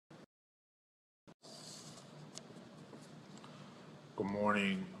Good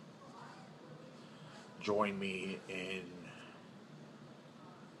morning. Join me in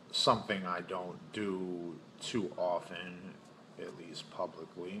something I don't do too often, at least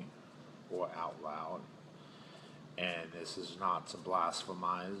publicly or out loud. And this is not to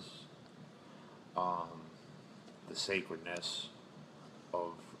blasphemize the sacredness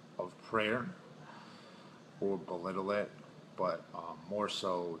of, of prayer or belittle it, but more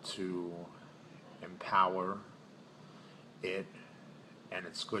so to empower it and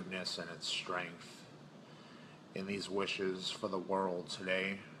its goodness and its strength in these wishes for the world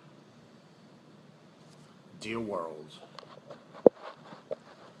today. Dear world,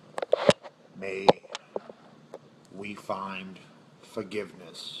 may we find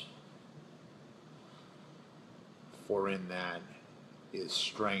forgiveness, for in that is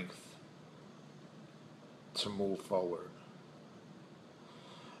strength to move forward.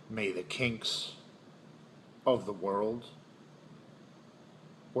 May the kinks of the world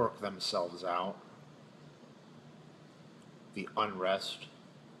work themselves out. The unrest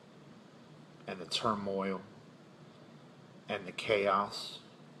and the turmoil and the chaos,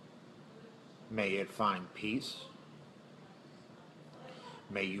 may it find peace.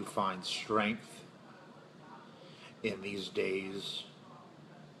 May you find strength in these days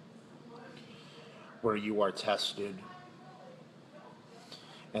where you are tested,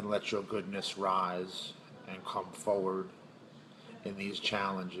 and let your goodness rise and come forward in these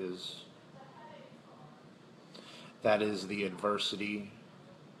challenges. That is the adversity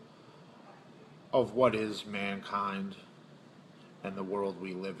of what is mankind and the world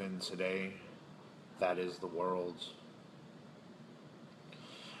we live in today. That is the world.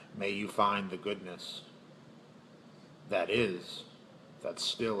 May you find the goodness that is, that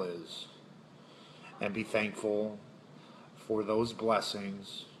still is, and be thankful for those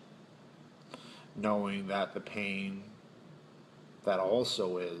blessings, knowing that the pain that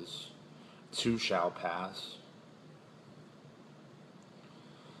also is too shall pass.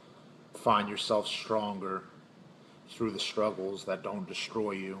 Find yourself stronger through the struggles that don't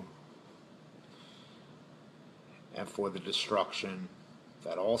destroy you, and for the destruction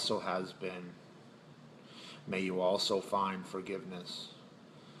that also has been, may you also find forgiveness,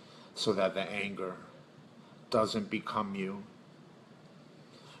 so that the anger doesn't become you,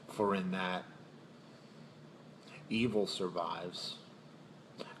 for in that evil survives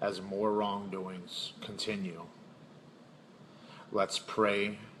as more wrongdoings continue. Let's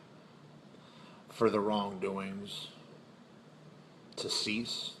pray for the wrongdoings to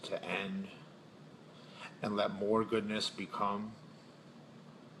cease, to end, and let more goodness become.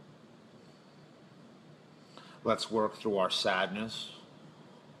 Let's work through our sadness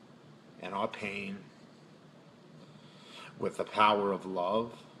and our pain with the power of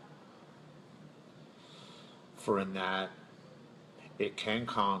love, for in that it can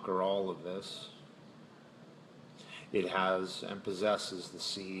conquer all of this. It has and possesses the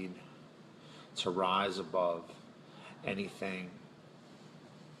seed to rise above anything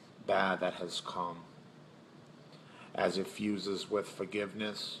bad that has come, as it fuses with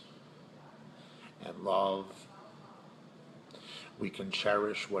forgiveness and love. We can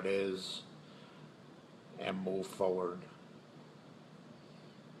cherish what is and move forward,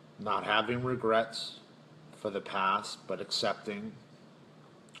 not having regrets for the past, but accepting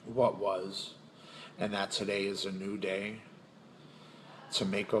what was, and that today is a new day to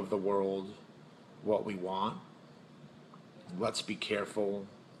make of the world what we want. Let's be careful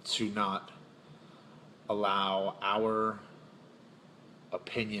to not allow our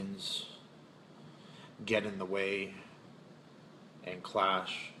opinions get in the way and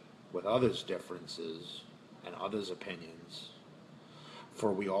clash with others' differences and others' opinions.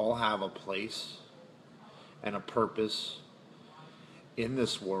 For we all have a place and a purpose in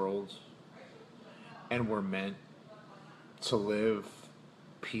this world, and we're meant to live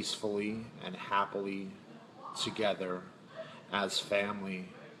peacefully and happily together as family.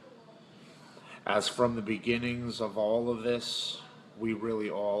 As from the beginnings of all of this, we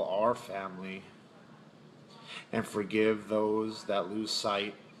really all are family. And forgive those that lose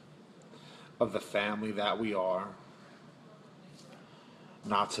sight of the family that we are.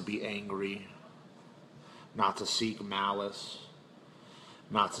 Not to be angry, not to seek malice,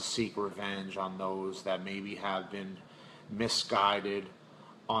 not to seek revenge on those that maybe have been misguided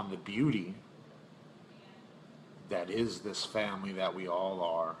on the beauty that is this family that we all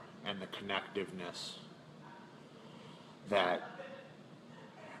are, and the connectiveness that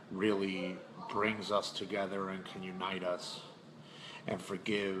really brings us together and can unite us, and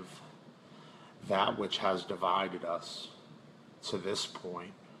forgive that which has divided us to this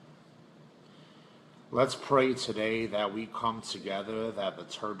point. Let's pray today that we come together, that the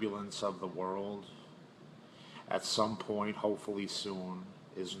turbulence of the world at some point, hopefully soon,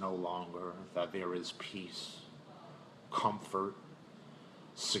 is no longer, that there is peace, comfort,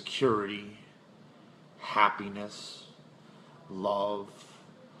 security, happiness, love.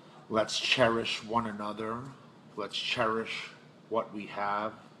 Let's cherish one another. Let's cherish what we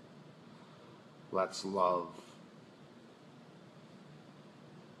have. Let's love.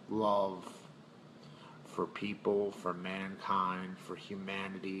 Love for people, for mankind, for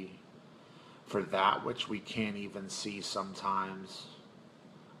humanity, for that which we can't even see sometimes.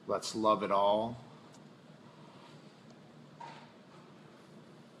 Let's love it all.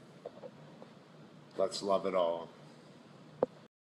 Let's love it all.